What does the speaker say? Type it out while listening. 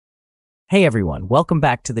Hey everyone, welcome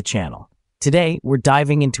back to the channel. Today, we're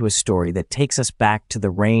diving into a story that takes us back to the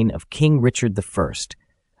reign of King Richard I,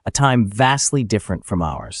 a time vastly different from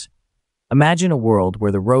ours. Imagine a world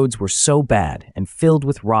where the roads were so bad and filled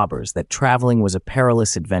with robbers that traveling was a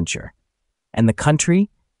perilous adventure. And the country?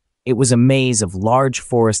 It was a maze of large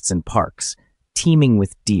forests and parks, teeming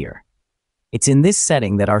with deer. It's in this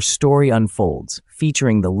setting that our story unfolds,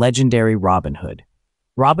 featuring the legendary Robin Hood.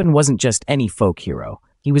 Robin wasn't just any folk hero.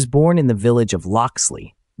 He was born in the village of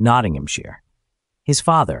Locksley, Nottinghamshire. His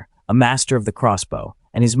father, a master of the crossbow,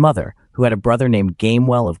 and his mother, who had a brother named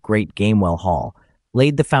Gamewell of Great Gamewell Hall,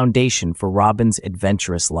 laid the foundation for Robin's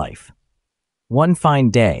adventurous life. One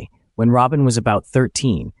fine day, when Robin was about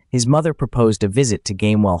 13, his mother proposed a visit to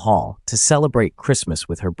Gamewell Hall to celebrate Christmas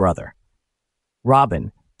with her brother.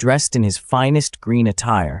 Robin, dressed in his finest green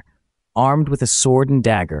attire, armed with a sword and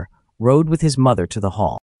dagger, rode with his mother to the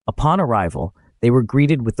hall. Upon arrival, they were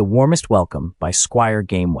greeted with the warmest welcome by Squire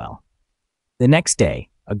Gamewell. The next day,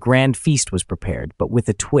 a grand feast was prepared, but with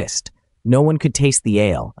a twist. No one could taste the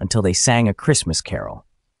ale until they sang a Christmas carol.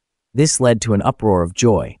 This led to an uproar of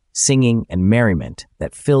joy, singing, and merriment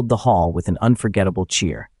that filled the hall with an unforgettable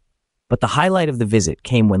cheer. But the highlight of the visit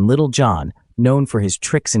came when Little John, known for his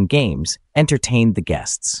tricks and games, entertained the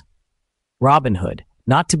guests. Robin Hood,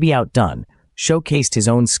 not to be outdone, showcased his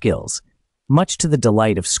own skills, much to the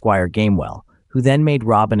delight of Squire Gamewell, who then made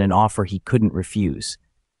Robin an offer he couldn't refuse,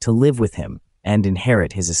 to live with him and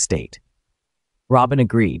inherit his estate. Robin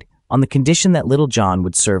agreed, on the condition that Little John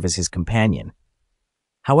would serve as his companion.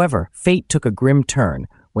 However, fate took a grim turn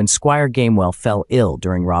when Squire Gamewell fell ill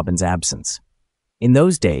during Robin's absence. In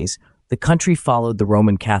those days, the country followed the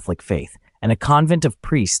Roman Catholic faith, and a convent of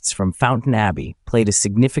priests from Fountain Abbey played a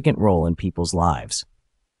significant role in people's lives.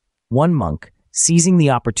 One monk, seizing the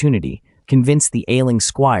opportunity, convinced the ailing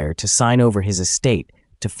squire to sign over his estate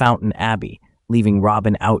to Fountain Abbey, leaving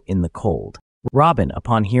Robin out in the cold. Robin,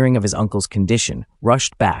 upon hearing of his uncle's condition,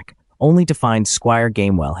 rushed back, only to find Squire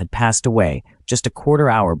Gamewell had passed away just a quarter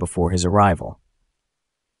hour before his arrival.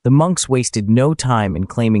 The monks wasted no time in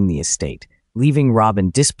claiming the estate, leaving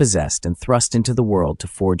Robin dispossessed and thrust into the world to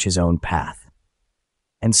forge his own path.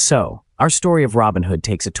 And so, our story of Robin Hood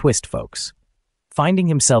takes a twist, folks. Finding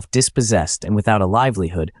himself dispossessed and without a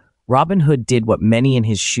livelihood, Robin Hood did what many in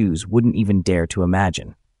his shoes wouldn't even dare to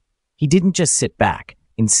imagine. He didn't just sit back.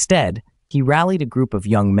 Instead, he rallied a group of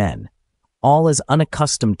young men, all as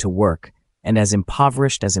unaccustomed to work and as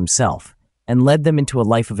impoverished as himself, and led them into a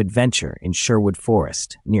life of adventure in Sherwood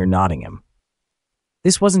Forest, near Nottingham.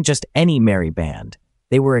 This wasn't just any merry band.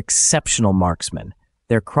 They were exceptional marksmen,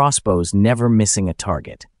 their crossbows never missing a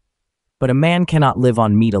target. But a man cannot live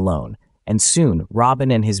on meat alone, and soon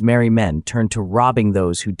Robin and his merry men turned to robbing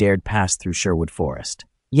those who dared pass through Sherwood Forest.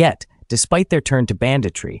 Yet, despite their turn to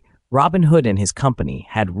banditry, Robin Hood and his company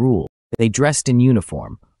had rule. They dressed in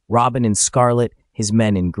uniform, Robin in scarlet, his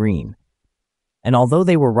men in green. And although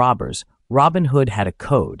they were robbers, Robin Hood had a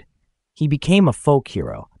code. He became a folk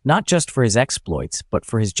hero, not just for his exploits, but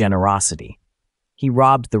for his generosity. He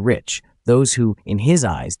robbed the rich, those who, in his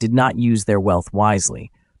eyes, did not use their wealth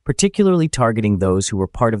wisely, particularly targeting those who were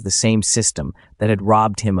part of the same system that had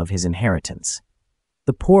robbed him of his inheritance.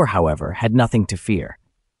 The poor, however, had nothing to fear.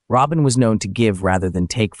 Robin was known to give rather than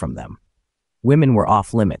take from them. Women were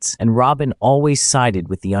off limits, and Robin always sided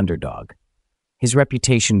with the underdog. His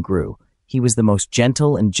reputation grew. He was the most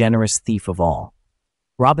gentle and generous thief of all.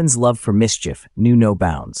 Robin's love for mischief knew no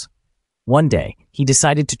bounds. One day, he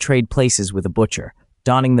decided to trade places with a butcher,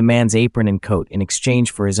 donning the man's apron and coat in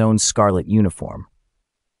exchange for his own scarlet uniform.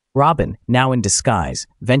 Robin, now in disguise,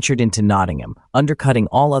 ventured into Nottingham, undercutting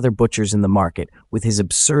all other butchers in the market with his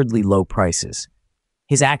absurdly low prices.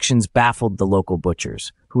 His actions baffled the local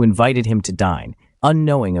butchers, who invited him to dine,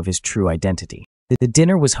 unknowing of his true identity. The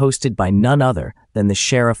dinner was hosted by none other than the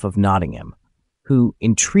Sheriff of Nottingham, who,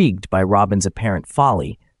 intrigued by Robin's apparent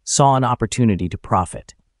folly, saw an opportunity to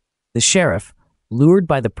profit. The sheriff, lured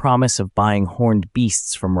by the promise of buying horned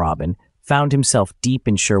beasts from Robin, found himself deep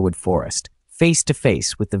in Sherwood Forest, face to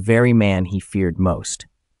face with the very man he feared most.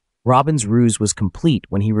 Robin's ruse was complete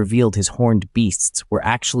when he revealed his horned beasts were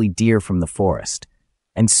actually deer from the forest.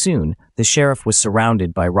 And soon, the sheriff was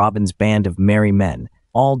surrounded by Robin's band of merry men,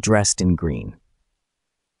 all dressed in green.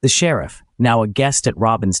 The sheriff, now a guest at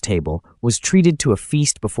Robin's table, was treated to a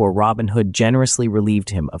feast before Robin Hood generously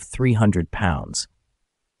relieved him of £300.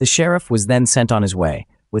 The sheriff was then sent on his way,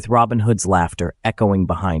 with Robin Hood's laughter echoing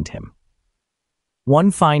behind him.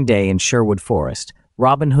 One fine day in Sherwood Forest,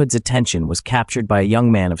 Robin Hood's attention was captured by a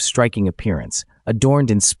young man of striking appearance,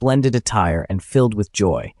 adorned in splendid attire and filled with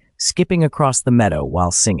joy, skipping across the meadow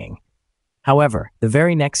while singing. However, the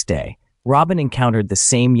very next day, Robin encountered the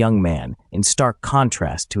same young man in stark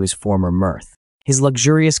contrast to his former mirth. His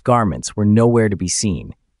luxurious garments were nowhere to be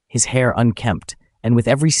seen, his hair unkempt, and with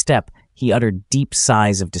every step he uttered deep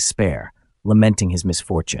sighs of despair, lamenting his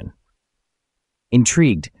misfortune.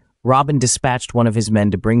 Intrigued, Robin dispatched one of his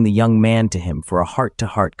men to bring the young man to him for a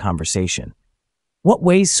heart-to-heart conversation. "What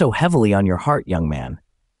weighs so heavily on your heart, young man?"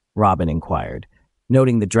 Robin inquired,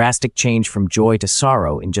 noting the drastic change from joy to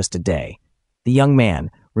sorrow in just a day. The young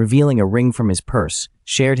man, revealing a ring from his purse,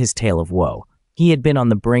 shared his tale of woe. He had been on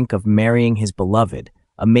the brink of marrying his beloved,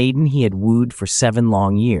 a maiden he had wooed for 7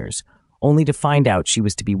 long years, only to find out she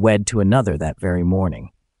was to be wed to another that very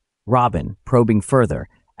morning. Robin, probing further,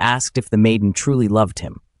 asked if the maiden truly loved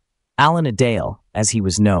him. Alana Dale, as he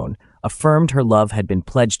was known, affirmed her love had been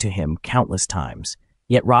pledged to him countless times,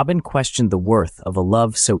 yet Robin questioned the worth of a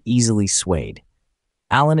love so easily swayed.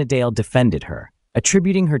 Alana Dale defended her,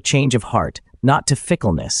 attributing her change of heart not to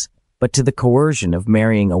fickleness, but to the coercion of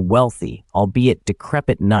marrying a wealthy, albeit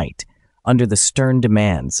decrepit knight, under the stern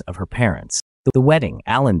demands of her parents. The wedding,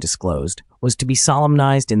 Alan disclosed, was to be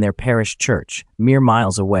solemnized in their parish church, mere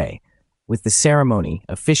miles away, with the ceremony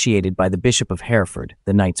officiated by the Bishop of Hereford,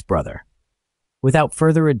 the knight's brother. Without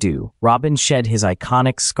further ado, Robin shed his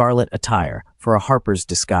iconic scarlet attire for a harper's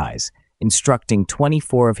disguise, instructing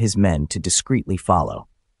 24 of his men to discreetly follow.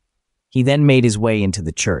 He then made his way into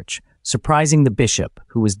the church, surprising the bishop,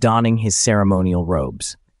 who was donning his ceremonial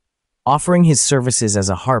robes. Offering his services as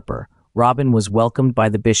a harper, Robin was welcomed by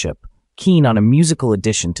the bishop, keen on a musical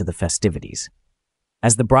addition to the festivities.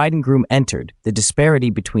 As the bride and groom entered, the disparity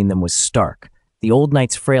between them was stark. The old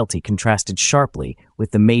knight's frailty contrasted sharply with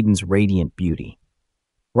the maiden's radiant beauty.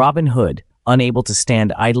 Robin Hood, unable to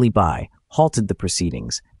stand idly by, halted the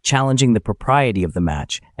proceedings, challenging the propriety of the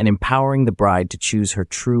match and empowering the bride to choose her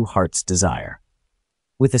true heart's desire.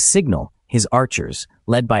 With a signal, his archers,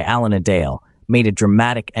 led by Alana Dale, made a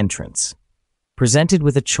dramatic entrance. Presented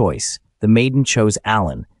with a choice, the maiden chose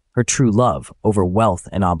Alan, her true love, over wealth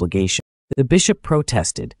and obligation. The bishop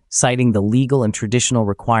protested, citing the legal and traditional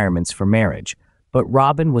requirements for marriage, but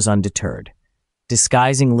Robin was undeterred.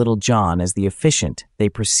 Disguising Little John as the officiant, they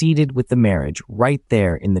proceeded with the marriage right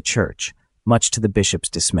there in the church, much to the bishop's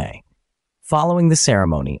dismay. Following the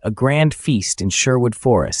ceremony, a grand feast in Sherwood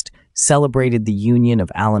Forest celebrated the union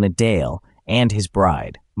of Alana Dale and his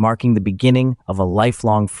bride, marking the beginning of a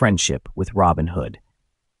lifelong friendship with Robin Hood.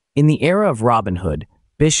 In the era of Robin Hood,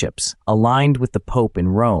 bishops, aligned with the Pope in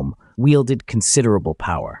Rome, wielded considerable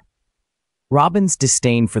power. Robin's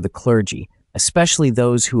disdain for the clergy, especially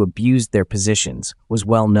those who abused their positions, was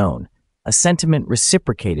well known, a sentiment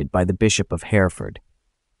reciprocated by the Bishop of Hereford.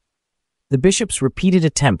 The bishop's repeated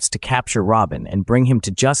attempts to capture Robin and bring him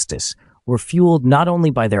to justice were fueled not only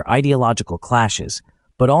by their ideological clashes,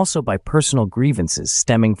 but also by personal grievances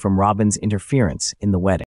stemming from Robin's interference in the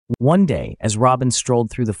wedding. One day, as Robin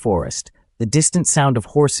strolled through the forest, the distant sound of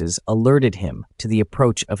horses alerted him to the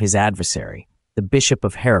approach of his adversary, the Bishop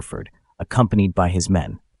of Hereford, accompanied by his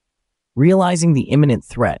men. Realizing the imminent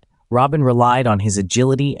threat, Robin relied on his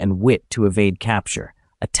agility and wit to evade capture,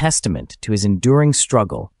 a testament to his enduring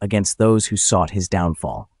struggle against those who sought his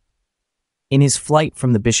downfall. In his flight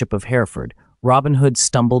from the Bishop of Hereford, Robin Hood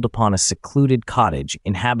stumbled upon a secluded cottage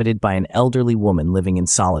inhabited by an elderly woman living in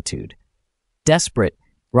solitude. Desperate,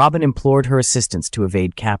 Robin implored her assistance to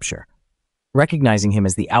evade capture. Recognizing him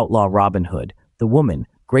as the outlaw Robin Hood, the woman,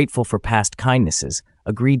 grateful for past kindnesses,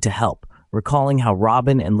 agreed to help, recalling how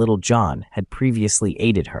Robin and Little John had previously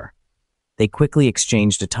aided her. They quickly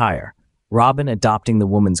exchanged attire, Robin adopting the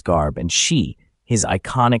woman's garb and she, his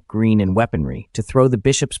iconic green and weaponry, to throw the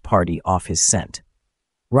bishop's party off his scent.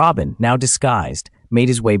 Robin, now disguised, made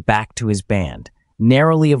his way back to his band,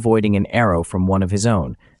 narrowly avoiding an arrow from one of his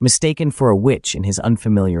own, mistaken for a witch in his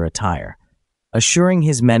unfamiliar attire. Assuring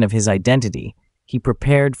his men of his identity, he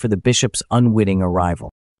prepared for the bishop's unwitting arrival.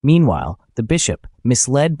 Meanwhile, the bishop,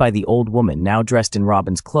 misled by the old woman now dressed in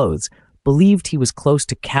Robin's clothes, believed he was close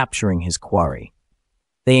to capturing his quarry.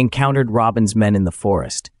 They encountered Robin's men in the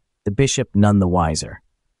forest, the bishop none the wiser.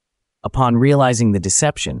 Upon realizing the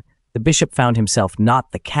deception, the bishop found himself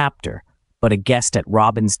not the captor, but a guest at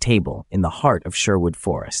Robin's table in the heart of Sherwood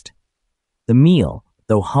Forest. The meal,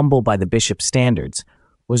 though humble by the bishop's standards,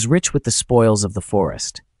 was rich with the spoils of the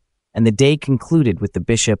forest, and the day concluded with the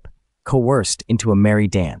bishop coerced into a merry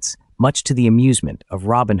dance, much to the amusement of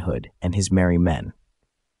Robin Hood and his merry men.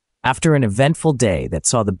 After an eventful day that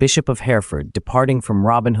saw the Bishop of Hereford departing from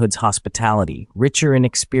Robin Hood's hospitality, richer in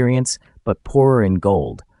experience but poorer in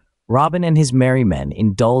gold, Robin and his merry men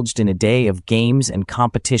indulged in a day of games and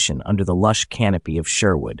competition under the lush canopy of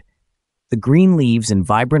Sherwood. The green leaves and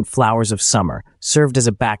vibrant flowers of summer served as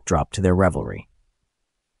a backdrop to their revelry.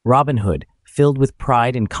 Robin Hood, filled with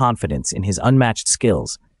pride and confidence in his unmatched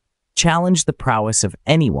skills, challenged the prowess of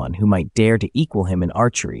anyone who might dare to equal him in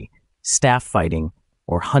archery, staff fighting,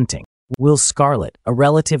 or hunting. Will Scarlet, a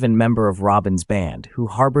relative and member of Robin's band, who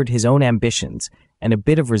harbored his own ambitions and a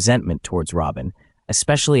bit of resentment towards Robin,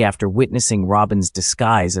 especially after witnessing Robin's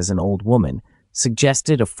disguise as an old woman,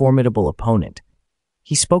 suggested a formidable opponent.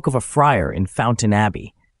 He spoke of a friar in Fountain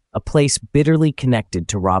Abbey, a place bitterly connected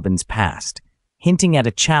to Robin's past, hinting at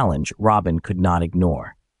a challenge Robin could not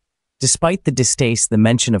ignore. Despite the distaste the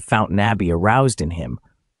mention of Fountain Abbey aroused in him,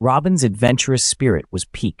 Robin's adventurous spirit was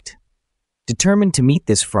piqued. Determined to meet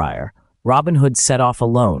this friar, Robin Hood set off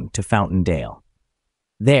alone to Fountain Dale.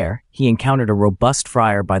 There, he encountered a robust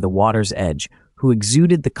friar by the water's edge who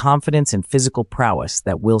exuded the confidence and physical prowess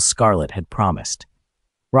that Will Scarlet had promised.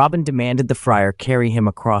 Robin demanded the friar carry him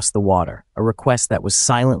across the water, a request that was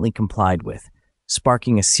silently complied with,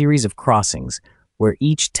 sparking a series of crossings where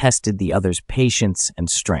each tested the other's patience and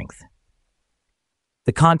strength.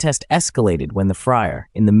 The contest escalated when the friar,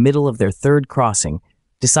 in the middle of their third crossing,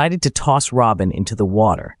 decided to toss Robin into the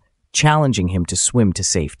water, challenging him to swim to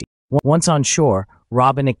safety. Once on shore,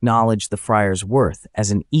 Robin acknowledged the friar's worth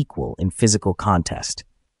as an equal in physical contest.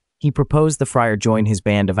 He proposed the friar join his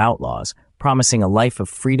band of outlaws, promising a life of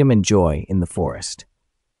freedom and joy in the forest.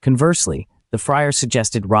 Conversely, the friar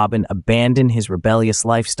suggested Robin abandon his rebellious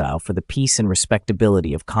lifestyle for the peace and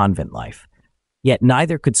respectability of convent life. Yet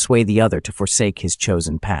neither could sway the other to forsake his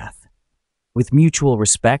chosen path. With mutual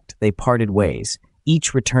respect, they parted ways,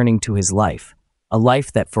 each returning to his life, a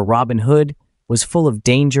life that for Robin Hood was full of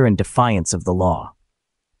danger and defiance of the law.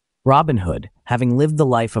 Robin Hood, having lived the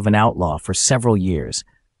life of an outlaw for several years,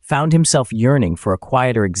 found himself yearning for a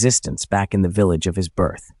quieter existence back in the village of his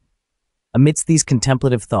birth. Amidst these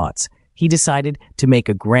contemplative thoughts, he decided to make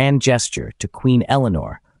a grand gesture to Queen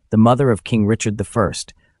Eleanor, the mother of King Richard I,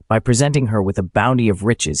 by presenting her with a bounty of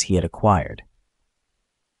riches he had acquired.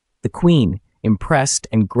 The Queen, impressed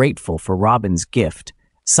and grateful for Robin's gift,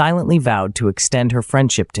 silently vowed to extend her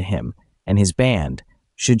friendship to him and his band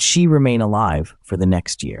should she remain alive for the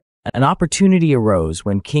next year. An opportunity arose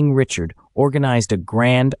when King Richard organized a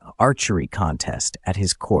grand archery contest at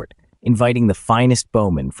his court, inviting the finest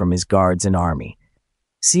bowmen from his guards and army.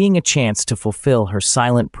 Seeing a chance to fulfill her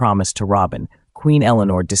silent promise to Robin, Queen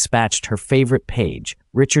Eleanor dispatched her favorite page,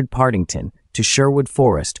 Richard Partington, to Sherwood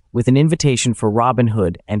Forest with an invitation for Robin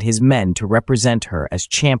Hood and his men to represent her as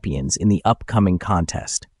champions in the upcoming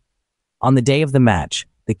contest. On the day of the match,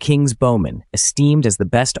 the king's bowmen, esteemed as the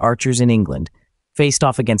best archers in England, faced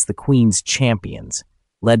off against the Queen's champions,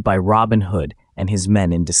 led by Robin Hood and his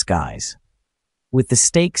men in disguise. With the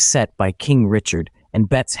stakes set by King Richard and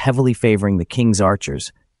bets heavily favoring the king's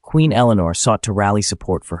archers, Queen Eleanor sought to rally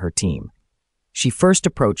support for her team. She first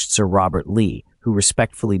approached Sir Robert Lee, who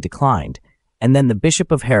respectfully declined, and then the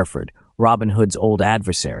Bishop of Hereford, Robin Hood's old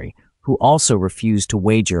adversary, who also refused to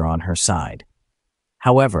wager on her side.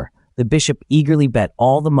 However, the bishop eagerly bet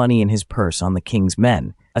all the money in his purse on the king's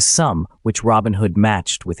men, a sum which Robin Hood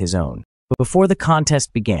matched with his own. But before the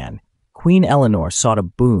contest began, Queen Eleanor sought a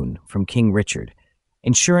boon from King Richard,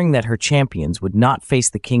 ensuring that her champions would not face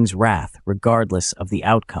the king's wrath regardless of the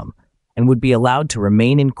outcome, and would be allowed to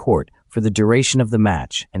remain in court for the duration of the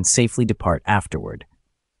match and safely depart afterward.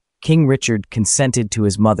 King Richard consented to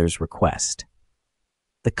his mother's request.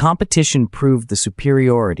 The competition proved the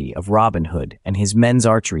superiority of Robin Hood and his men's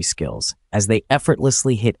archery skills as they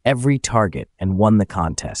effortlessly hit every target and won the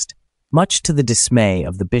contest, much to the dismay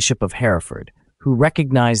of the Bishop of Hereford, who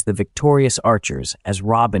recognized the victorious archers as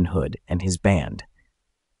Robin Hood and his band.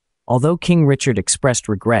 Although King Richard expressed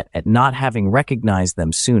regret at not having recognized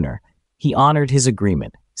them sooner, he honored his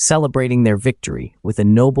agreement, celebrating their victory with a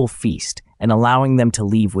noble feast and allowing them to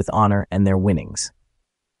leave with honor and their winnings.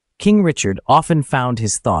 King Richard often found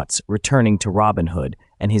his thoughts returning to Robin Hood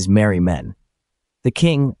and his merry men. The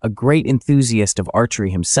king, a great enthusiast of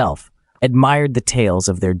archery himself, admired the tales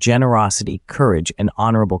of their generosity, courage, and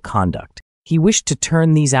honorable conduct. He wished to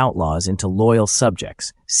turn these outlaws into loyal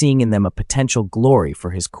subjects, seeing in them a potential glory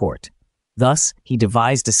for his court. Thus, he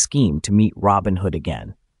devised a scheme to meet Robin Hood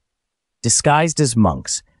again. Disguised as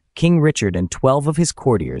monks, King Richard and 12 of his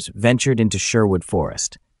courtiers ventured into Sherwood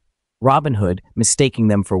Forest. Robin Hood, mistaking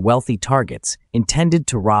them for wealthy targets, intended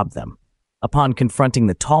to rob them. Upon confronting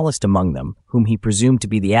the tallest among them, whom he presumed to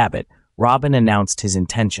be the abbot, Robin announced his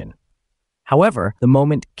intention. However, the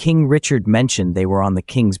moment King Richard mentioned they were on the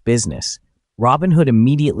king's business, Robin Hood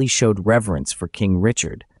immediately showed reverence for King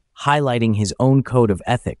Richard, highlighting his own code of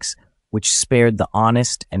ethics, which spared the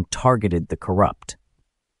honest and targeted the corrupt.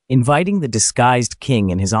 Inviting the disguised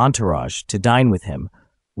king and his entourage to dine with him,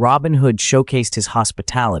 Robin Hood showcased his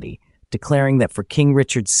hospitality, declaring that for King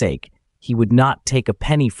Richard's sake, he would not take a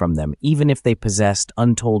penny from them even if they possessed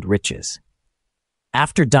untold riches.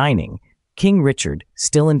 After dining, King Richard,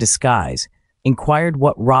 still in disguise, inquired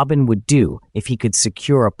what Robin would do if he could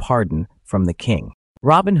secure a pardon from the king.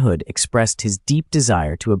 Robin Hood expressed his deep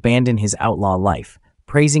desire to abandon his outlaw life,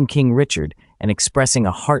 praising King Richard and expressing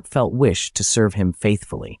a heartfelt wish to serve him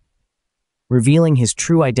faithfully. Revealing his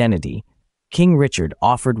true identity, King Richard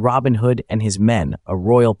offered Robin Hood and his men a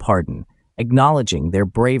royal pardon, acknowledging their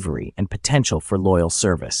bravery and potential for loyal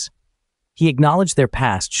service. He acknowledged their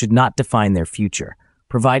past should not define their future,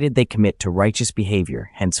 provided they commit to righteous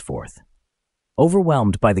behavior henceforth.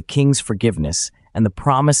 Overwhelmed by the king's forgiveness and the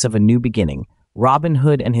promise of a new beginning, Robin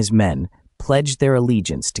Hood and his men pledged their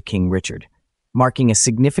allegiance to King Richard, marking a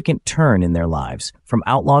significant turn in their lives from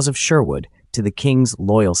outlaws of Sherwood to the king's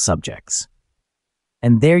loyal subjects.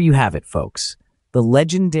 And there you have it, folks, the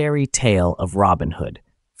legendary tale of Robin Hood,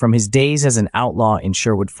 from his days as an outlaw in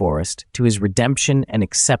Sherwood Forest to his redemption and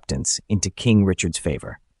acceptance into King Richard's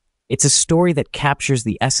favor. It's a story that captures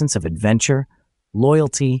the essence of adventure,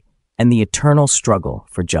 loyalty, and the eternal struggle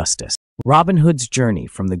for justice. Robin Hood's journey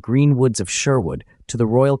from the green woods of Sherwood to the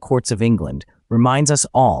royal courts of England reminds us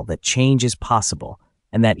all that change is possible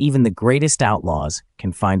and that even the greatest outlaws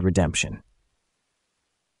can find redemption.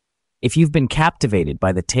 If you've been captivated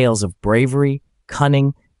by the tales of bravery,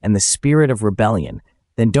 cunning, and the spirit of rebellion,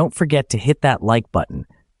 then don't forget to hit that like button,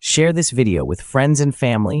 share this video with friends and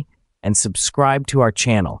family, and subscribe to our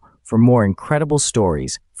channel for more incredible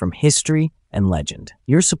stories from history and legend.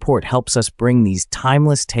 Your support helps us bring these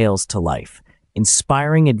timeless tales to life,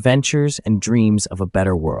 inspiring adventures and dreams of a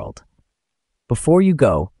better world. Before you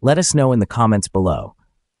go, let us know in the comments below.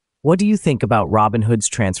 What do you think about Robin Hood's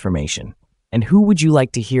transformation? And who would you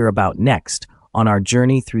like to hear about next on our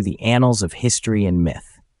journey through the annals of history and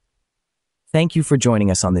myth? Thank you for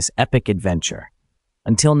joining us on this epic adventure.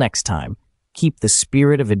 Until next time, keep the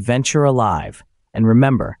spirit of adventure alive, and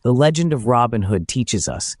remember, the legend of Robin Hood teaches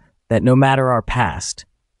us that no matter our past,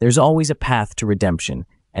 there's always a path to redemption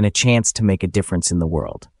and a chance to make a difference in the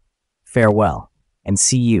world. Farewell, and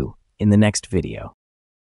see you in the next video.